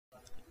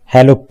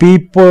Hello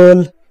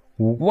people,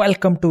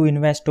 welcome to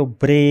Investor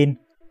Brain.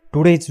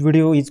 Today's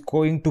video is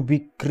going to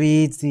be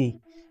crazy.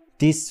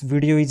 This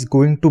video is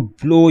going to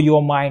blow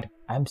your mind.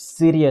 I'm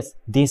serious.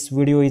 This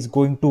video is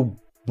going to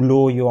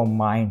blow your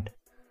mind.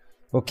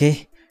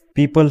 Okay,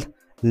 people,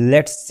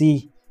 let's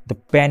see the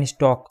penny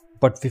stock.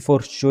 But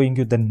before showing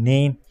you the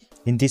name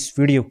in this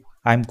video,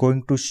 I'm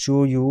going to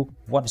show you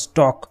one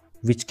stock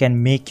which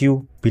can make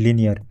you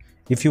billionaire.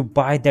 If you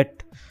buy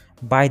that,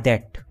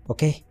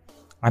 okay?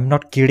 I'm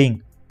not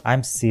kidding.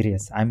 I'm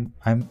serious. I'm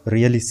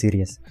really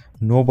serious.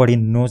 Nobody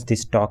knows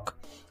this stock.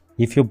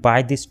 If you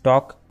buy this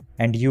stock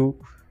and you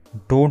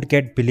don't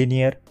get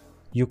billionaire,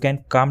 you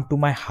can come to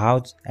my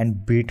house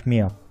and beat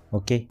me up.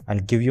 Okay, I'll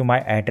give you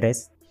my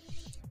address.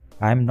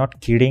 I'm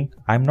not kidding.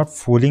 I'm not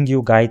fooling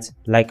you guys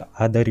like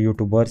other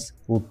YouTubers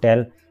who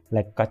tell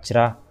like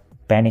kachra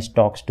penny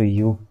stocks to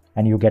you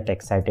and you get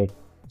excited.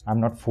 I'm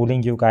not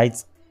fooling you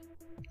guys.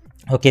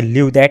 Okay,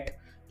 leave that.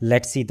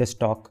 Let's see the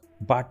stock.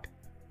 But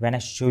when I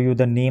show you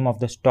the name of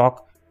the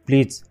stock,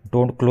 please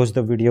don't close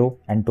the video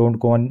and don't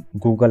go on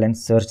Google and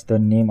search the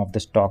name of the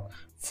stock.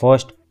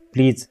 First,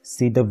 please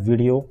see the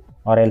video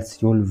or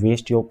else you'll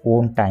waste your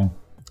own time.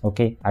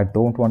 Okay, I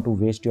don't want to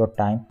waste your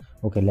time.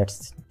 Okay,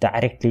 let's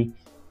directly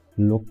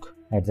look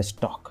at the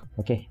stock.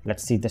 Okay,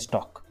 let's see the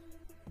stock.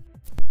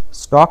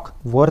 Stock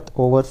worth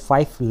over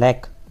 5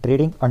 lakh,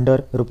 trading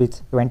under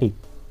rupees 20.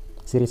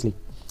 Seriously,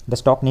 the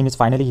stock name is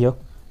finally here.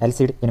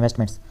 Elcid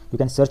Investments. You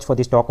can search for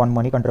the stock on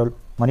money control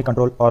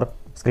or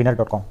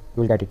screener.com.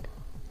 You will get it.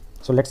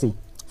 So let's see.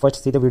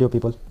 First, see the video,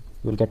 people.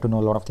 You will get to know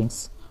a lot of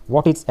things.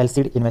 What is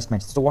Elcid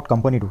Investments? So what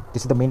company do?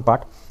 This is the main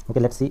part. Okay,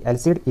 let's see.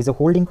 Elcid is a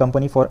holding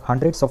company for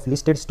hundreds of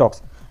listed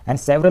stocks and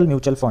several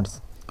mutual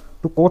funds.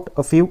 To quote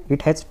a few,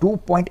 it has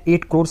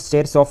 2.8 crore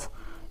shares of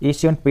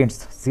Asian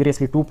Paints.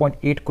 Seriously,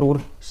 2.8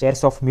 crore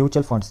shares of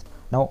mutual funds.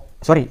 Now,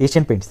 sorry,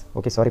 Asian Paints.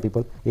 Okay, sorry,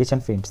 people.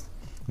 Asian Paints.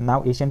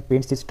 Now Asian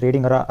Paints is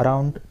trading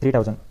around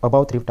 3,000,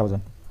 above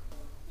 3,000.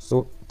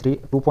 So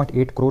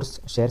 2.8 crores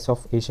shares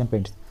of Asian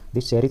Paints.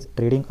 This share is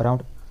trading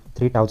around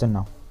 3,000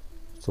 now.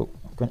 So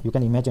you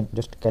can imagine,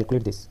 just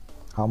calculate this,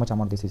 how much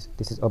amount this is.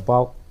 This is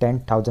about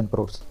 10,000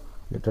 crores,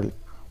 literally.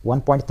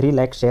 1.3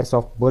 lakh shares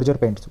of Berger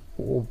Paints.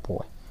 Oh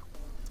boy.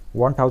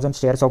 1,000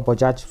 shares of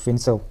Bajaj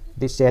Finserv.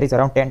 This share is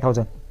around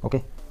 10,000.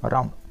 Okay,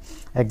 around.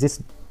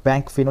 Axis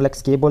Bank,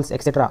 Finolex Cables,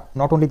 etc.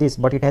 Not only this,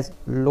 but it has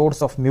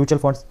loads of mutual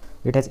funds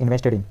it has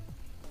invested in.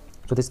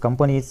 So this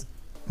company is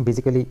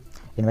basically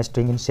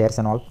investing in shares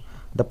and all.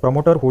 The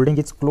promoter holding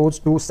is close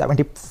to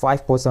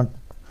 75%.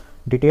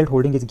 Detailed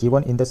holding is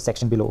given in the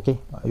section below. Okay,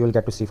 you will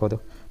get to see further.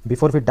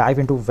 Before we dive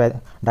into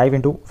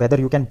whether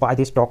you can buy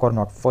this stock or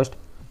not, first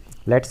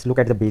let's look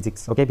at the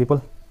basics. Okay,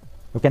 people,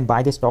 you can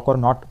buy this stock or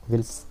not.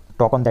 We'll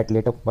talk on that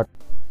later. But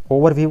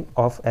overview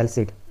of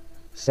Elcid.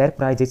 Share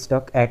price is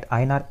stuck at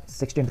INR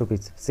 16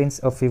 rupees since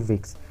a few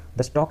weeks.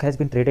 The stock has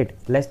been traded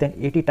less than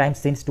 80 times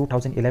since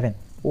 2011.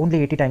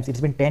 Only 80 times.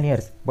 It's been 10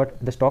 years, but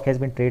the stock has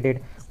been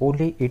traded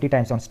only 80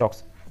 times on stock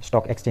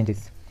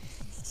exchanges.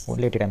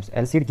 Only 80 times.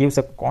 Elcid gives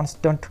a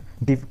constant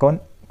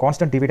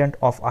dividend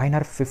of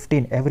INR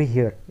 15 every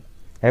year,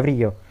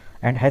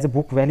 and has a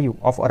book value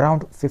of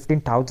around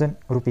 15,000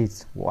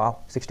 rupees. Wow,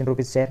 16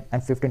 rupees share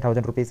and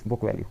 15,000 rupees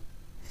book value.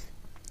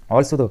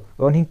 Also, the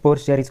earning per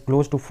share is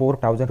close to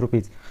 4,000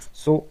 rupees.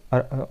 So,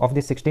 of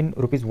the 16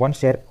 rupees one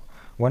share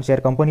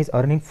company is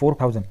earning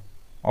 4,000.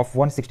 Of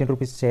 116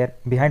 rupees share,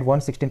 behind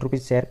 116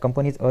 rupees share,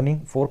 company is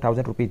earning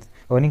 4,000 rupees.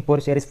 Earning per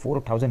share is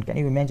 4,000. Can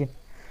you imagine?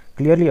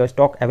 Clearly a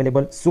stock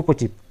available, super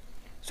cheap,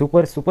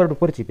 super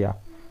duper cheap. Yeah,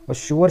 a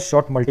sure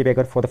shot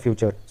multi-bagger for the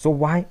future. So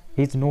why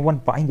is no one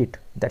buying it?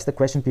 That's the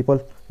question, people.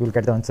 You will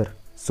get the answer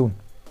soon.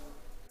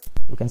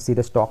 You can see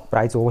the stock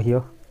price over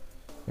here.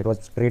 It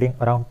was trading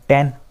around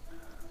 5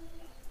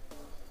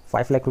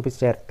 lakh rupees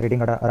share,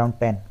 trading at around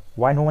 10.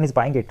 Why no one is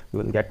buying it? You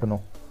will get to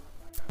know.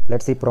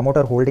 Let's see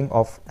promoter holding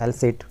of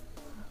Elcid.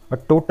 A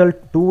total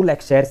 2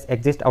 lakh shares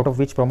exist, out of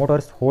which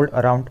promoters hold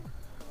around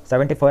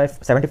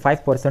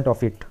 75%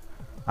 of it.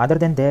 Other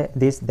than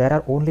this, there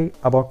are only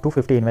about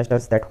 250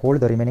 investors that hold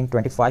the remaining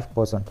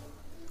 25%.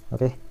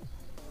 Okay,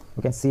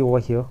 you can see over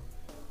here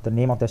the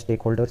name of the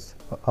stakeholders: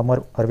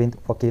 Amar Arvind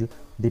Vakil,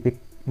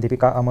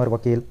 Deepika Amar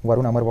Vakil,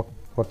 Varun Amar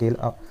Vakil,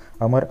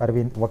 Amar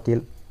Arvind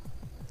Vakil.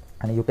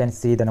 And you can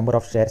see the number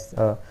of shares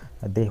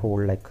they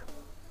hold, like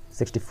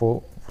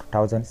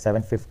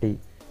 64,750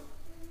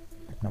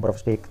 number of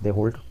stake they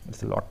hold.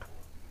 It's a lot.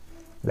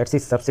 Let's see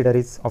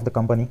subsidiaries of the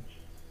company.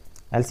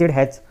 Elcid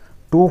has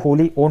 2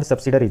 wholly owned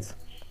subsidiaries,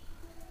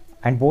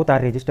 and both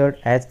are registered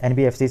as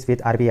NBFCs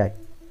with RBI.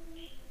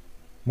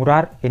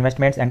 Murar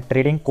Investments and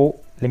Trading Co.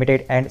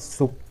 Limited and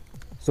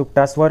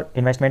Suptaswar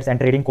Investments and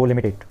Trading Co.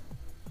 Limited.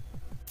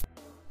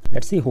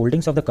 Let's see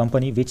holdings of the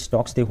company, which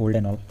stocks they hold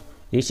and all.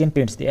 Asian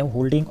Paints, they have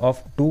holding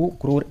of 2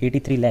 crore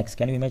 83 lakhs.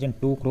 Can you imagine?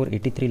 2 crore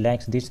 83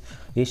 lakhs. This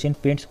Asian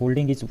Paints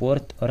holding is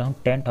worth around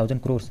 10,000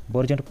 crores.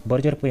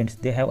 Berger Paints,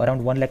 they have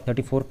around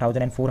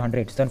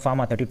 1,34,400. Sun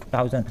Pharma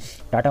 32,000.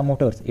 Tata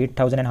Motors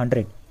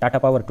 8,100. Tata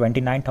Power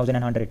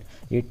 29,100.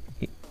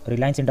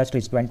 Reliance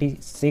Industries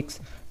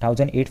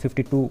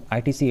 26,852,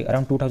 ITC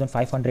around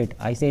 2,500,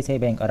 ICICI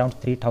Bank around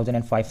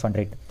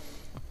 3,500.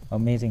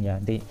 Amazing, yeah.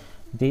 They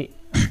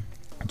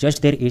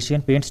just their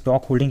Asian Paint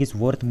stock holding is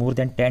worth more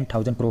than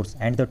 10,000 crores,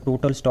 and the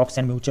total stocks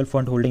and mutual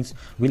fund holdings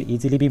will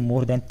easily be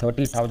more than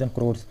 30,000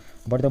 crores.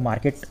 But the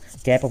market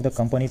cap of the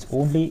company is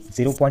only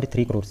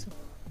 0.3 crores.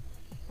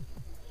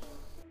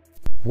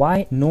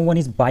 Why no one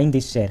is buying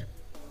this share?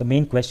 The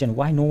main question,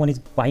 why no one is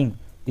buying?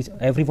 Is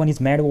everyone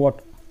is mad or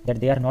what? That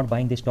they are not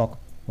buying this stock?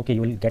 Okay,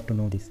 you will get to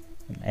know this.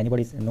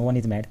 No one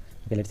is mad.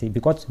 Okay, let's see.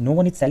 Because no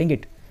one is selling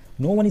it.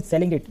 No one is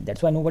selling it.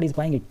 That's why nobody is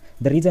buying it.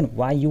 The reason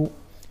why you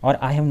or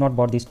I have not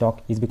bought this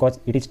stock is because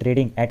it is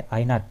trading at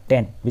INR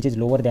 10, which is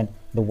lower than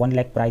the 1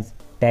 lakh price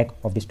tag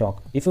of the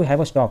stock. If you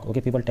have a stock,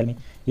 okay, people tell me,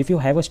 if you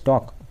have a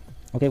stock,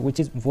 okay, which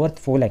is worth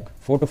 4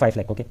 to 5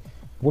 lakh, okay,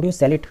 would you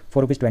sell it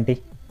for rupees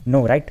 20?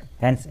 No, right?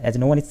 Hence, as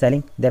no one is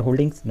selling their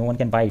holdings, no one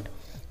can buy it.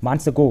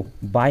 Months ago,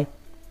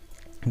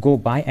 go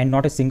buy, and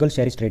not a single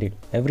share is traded.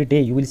 Every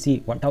day you will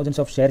see 1,000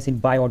 of shares in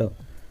buy order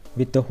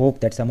with the hope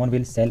that someone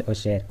will sell a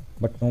share,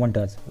 but no one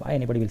does. Why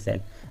anybody will sell?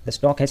 The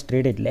stock has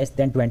traded less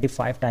than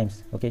 25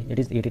 times. Okay, it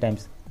is 80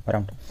 times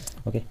around.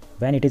 Okay,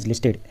 when it is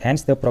listed,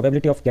 hence the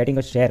probability of getting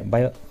a share by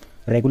a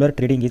regular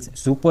trading is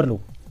super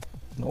low.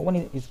 No one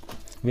is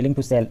willing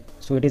to sell,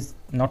 so it is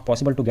not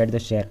possible to get the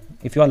share.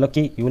 If you are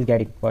lucky, you will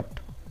get it, but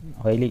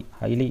highly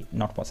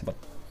not possible.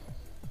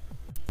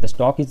 The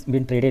stock is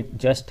been traded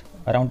just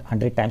around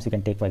 100 times. You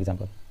can take, for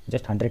example,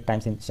 just 100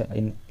 times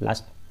in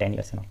last 10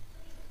 years, you know.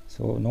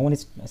 So no one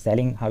is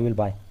selling. How you will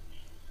buy?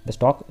 The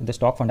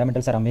stock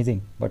fundamentals are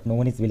amazing, but no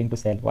one is willing to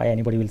sell. Why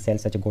anybody will sell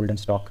such a golden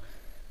stock?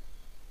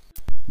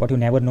 But you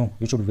never know.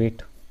 You should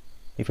wait.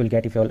 If you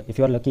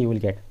are lucky, you will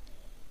get.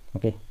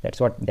 Okay,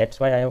 that's why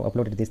I have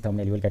uploaded this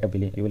thumbnail. You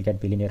will get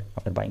billionaire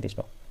after buying this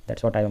stock.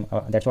 That's what I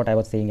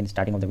was saying in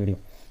starting of the video.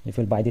 If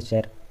you will buy this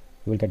share,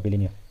 you will get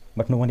billionaire.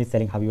 But no one is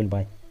selling. How you will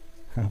buy?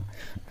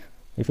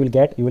 If you will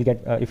get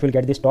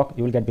this stock,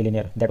 you will get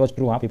billionaire. That was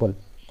true, huh, people?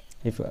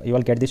 If you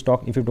will get this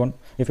stock, if you all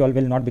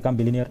will not become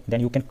billionaire,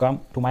 then you can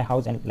come to my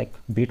house and like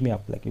beat me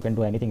up. Like you can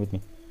do anything with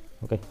me.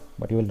 Okay,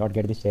 but you will not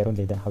get this share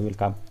only. Then how you will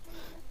come?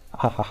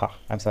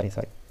 I'm sorry.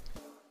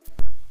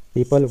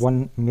 People,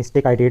 one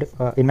mistake I did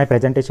in my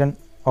presentation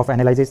of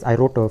analysis, I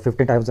wrote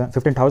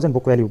 15,000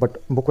 book value,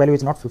 but book value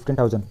is not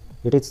 15,000.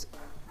 It is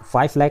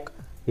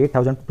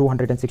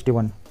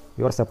 5,08,261.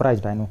 You are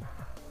surprised, I know.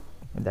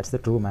 That's the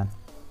true, man.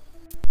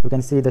 You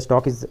can see the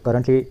stock is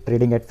currently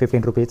trading at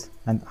 15 rupees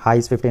and high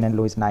is 15 and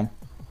low is 9.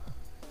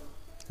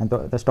 And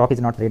the stock is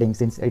not trading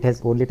since it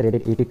has only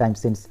traded 80 times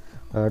since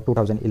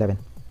 2011.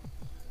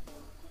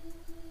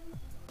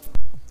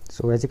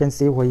 So as you can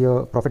see over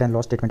here, profit and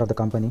loss statement of the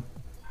company.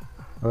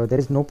 There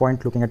is no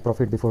point looking at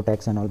profit before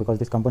tax and all, because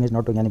this company is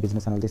not doing any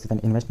business and all. This is an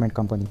investment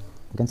company.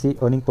 You can see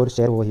earning per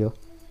share over here.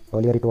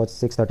 Earlier it was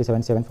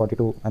 637,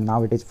 742, and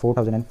now it is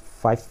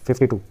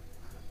 4,552.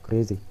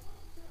 Crazy.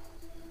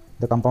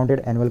 The compounded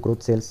annual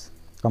growth sales,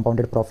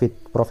 compounded profit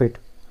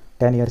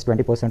 10 years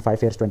 20%,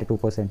 5 years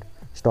 22%.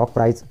 Stock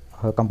price,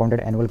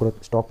 compounded annual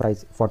growth stock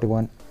price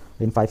 41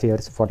 in 5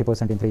 years,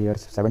 40% in 3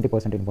 years,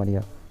 70% in 1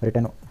 year.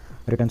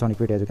 Returns on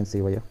equity, as you can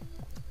see over here.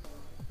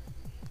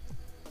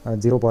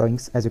 Zero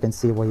borrowings, as you can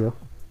see over here.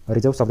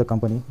 Reserves of the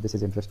company, this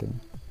is interesting.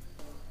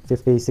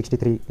 50,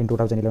 63 in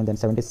 2011, then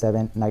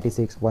 77,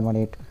 96,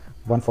 118,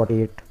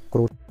 148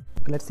 crores.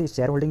 Okay, let's see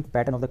shareholding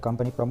pattern of the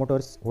company.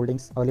 Promoters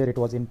holdings, earlier it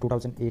was in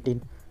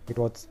 2018, it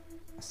was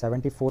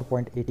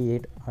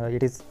 74.88.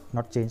 It is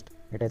not changed,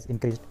 it has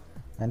increased.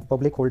 And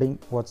public holding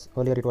was,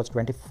 earlier it was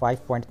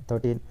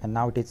 25.13 and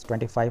now it is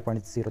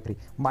 25.03.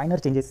 Minor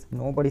changes.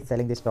 Nobody is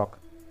selling this stock.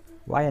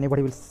 Why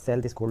anybody will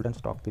sell this golden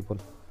stock, people?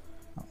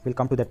 We'll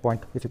come to that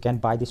point, if you can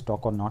buy this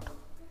stock or not.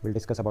 We'll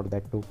discuss about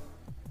that too.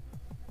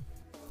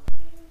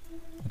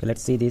 Okay,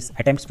 let's see this.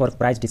 Attempts for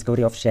price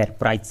discovery of share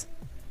price.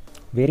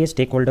 Various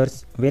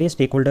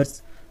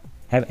stakeholders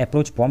have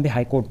approached Bombay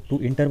High Court to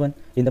intervene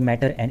in the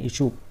matter and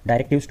issue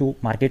directives to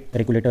market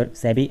regulator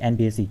SEBI and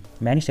BSE.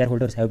 Many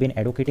shareholders have been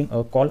advocating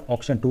a call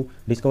auction to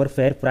discover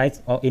fair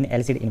price in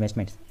Elcid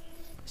Investments.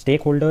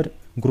 Stakeholder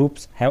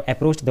groups have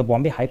approached the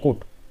Bombay High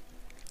Court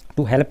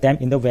to help them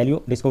in the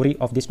value discovery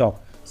of the stock.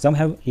 Some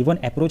have even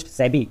approached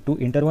SEBI to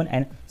intervene,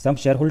 and some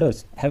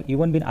shareholders have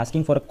even been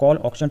asking for a call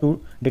auction to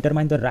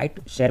determine the right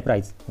share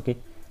price. Okay,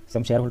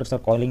 some shareholders are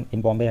calling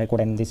in Bombay High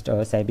Court and this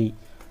SEBI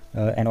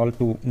and all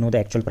to know the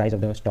actual price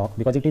of the stock,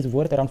 because it is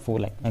worth around 4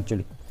 lakh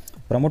actually.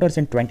 Promoters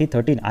in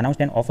 2013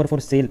 announced an offer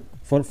for sale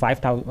for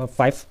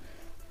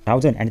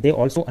 5,000, and they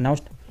also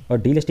announced a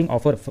delisting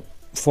offer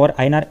for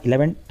INR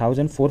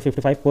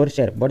 11,455 per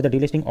share, but the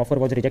delisting offer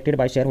was rejected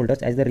by shareholders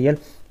as the real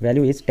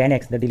value is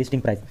 10x the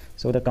delisting price.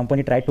 So the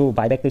company tried to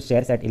buy back the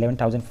shares at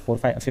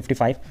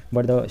 11,455,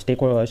 but the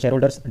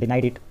shareholders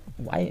denied it.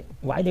 Why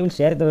they will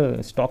share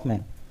the stock,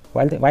 man?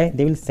 Why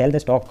they will sell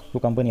the stock to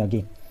company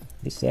again?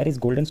 This share is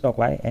golden stock.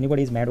 Why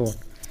anybody is mad over?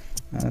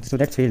 So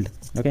that failed.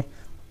 Okay.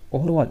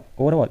 Overall,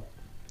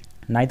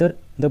 Neither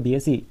the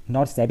BSE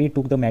nor SEBI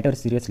took the matter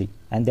seriously,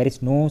 and there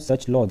is no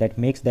such law that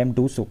makes them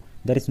do so.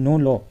 There is no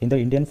law in the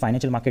Indian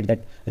financial market that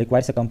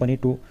requires a company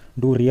to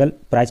do real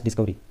price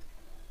discovery.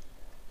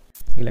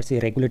 Let's say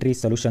regulatory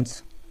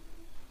solutions.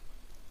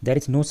 There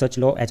is no such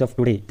law as of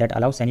today that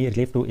allows any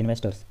relief to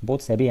investors.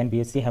 Both SEBI and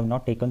BSE have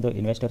not taken the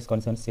investors'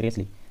 concerns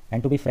seriously.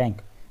 And to be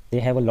frank, they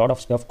have a lot of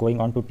stuff going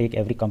on to take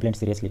every complaint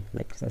seriously.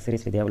 Like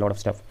seriously, they have a lot of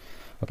stuff.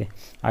 Okay,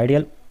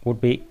 ideal would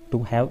be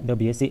to have the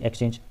BSE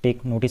exchange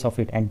take notice of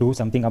it and do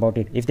something about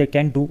it. If they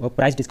can do a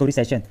price discovery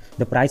session,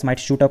 the price might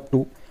shoot up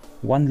to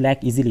 1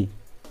 lakh easily.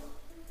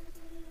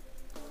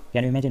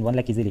 Can you imagine 1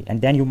 lakh easily?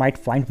 And then you might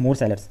find more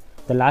sellers.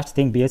 The last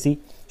thing BSE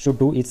should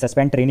do is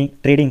suspend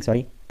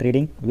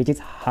trading, which is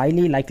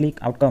highly likely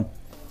outcome.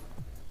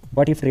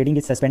 But if trading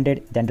is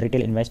suspended, then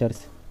retail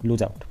investors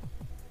lose out.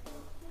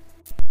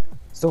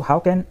 So how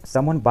can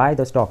someone buy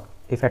the stock,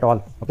 if at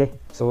all? Okay,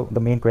 so the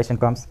main question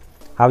comes,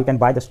 how you can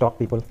buy the stock,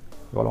 people?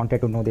 You all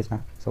wanted to know this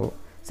now. So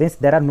since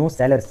there are no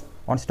sellers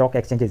on stock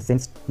exchanges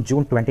since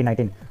June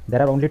 2019,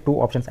 there are only two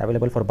options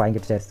available for buying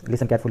its shares.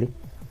 Listen carefully.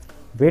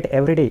 Wait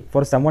every day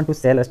for someone to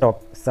sell a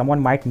stock. Someone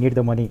might need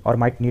the money or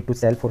might need to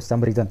sell for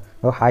some reason.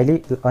 A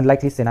highly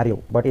unlikely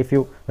scenario. But if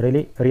you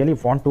really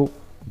want to,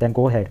 then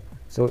go ahead.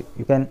 So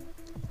you can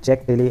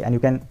check daily and you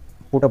can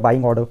put a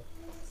buying order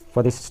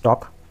for this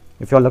stock.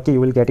 If you're lucky, you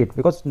will get it,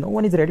 because no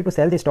one is ready to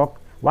sell this stock.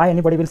 Why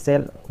anybody will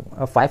sell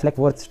a 5 lakh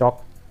worth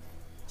stock?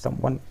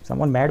 Someone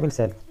mad will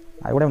sell.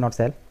 I would have not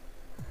sell.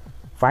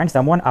 Find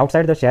someone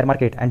outside the share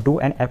market and do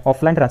an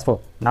offline transfer.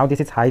 Now this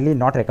is highly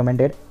not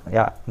recommended.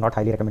 Yeah, not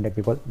highly recommended,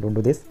 people. Don't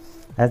do this,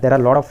 as there are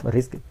a lot of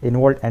risk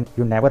involved and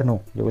you never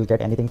know you will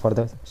get anything for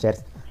the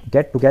shares.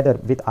 Get together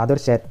with other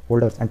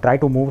shareholders and try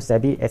to move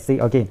SEBI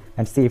SC again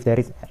and see if there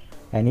is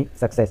any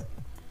success.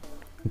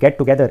 Get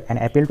together and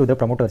appeal to the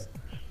promoters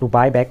to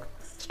buy back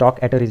stock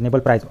at a reasonable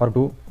price or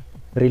do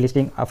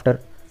relisting after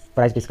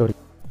price discovery.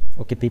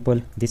 Okay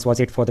people, this was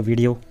it for the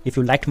video. If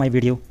you liked my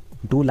video,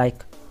 do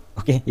like.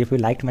 Okay, if you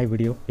liked my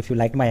video, if you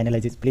liked my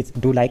analysis, please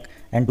do like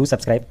and do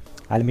subscribe.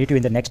 I'll meet you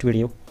in the next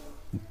video.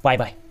 Bye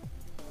bye.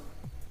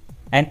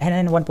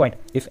 And one point,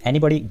 if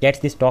anybody gets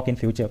this stock in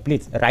future,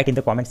 please write in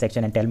the comment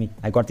section and tell me,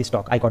 I got this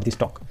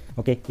stock.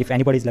 Okay, if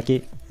anybody is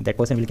lucky, that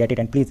person will get it,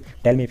 and please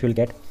tell me if you'll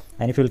get.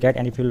 And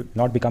if you'll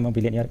not become a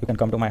billionaire, you can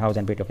come to my house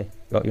and bid. Okay,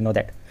 you know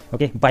that.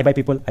 Okay, bye bye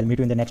people. I'll meet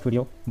you in the next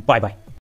video. Bye bye.